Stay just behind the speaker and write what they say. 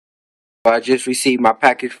I just received my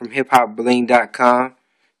package from hiphopbling.com.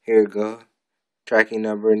 Here we go. Tracking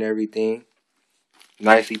number and everything.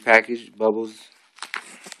 Nicely packaged. Bubbles.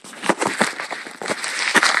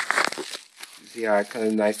 See how it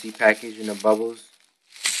comes nicely packaged in the bubbles?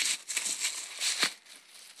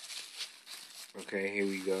 Okay, here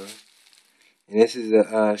we go. And this is the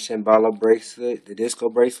Shambhala bracelet, the disco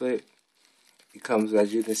bracelet. It comes,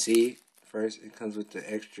 as you can see, first it comes with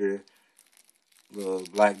the extra little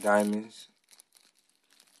black diamonds.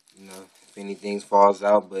 You know, if anything falls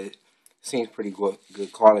out, but it seems pretty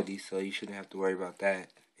good quality, so you shouldn't have to worry about that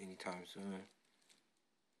anytime soon.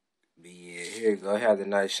 But yeah, here you go. It has a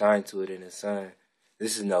nice shine to it in the sun.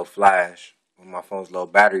 This is no flash. Well, my phone's low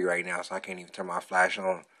battery right now, so I can't even turn my flash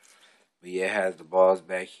on. But yeah, it has the balls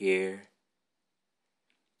back here.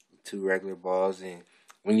 2 regular balls, and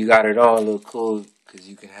when you got it on, it look cool because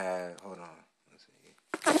you can have. Hold on, let's see.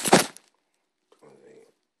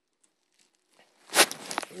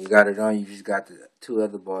 When you got it on, you just got the 2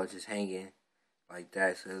 other balls just hanging like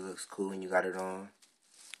that, so it looks cool when you got it on.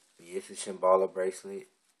 But yeah, it's a Shambhala bracelet.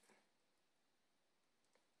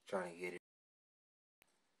 Trying to get it.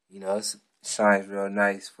 You know, it shines real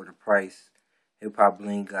nice for the price. Hip Hop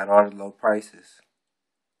Bling got all the low prices.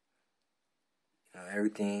 You know,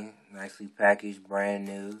 everything nicely packaged, brand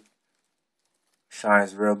new.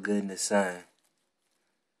 Shines real good in the sun.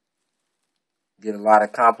 Get a lot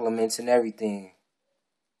of compliments and everything.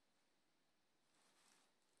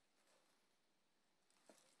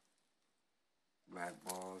 Black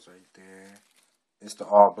balls right there. It's the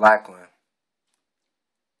all black one,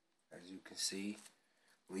 as you can see.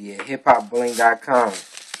 We at hiphopbling.com.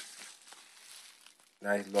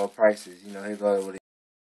 Nice low prices. You know, here goes what it.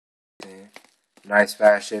 Nice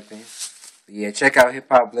fast shipping. But yeah, check out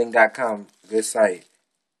hiphopbling.com. Good site.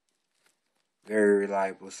 Very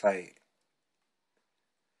reliable site.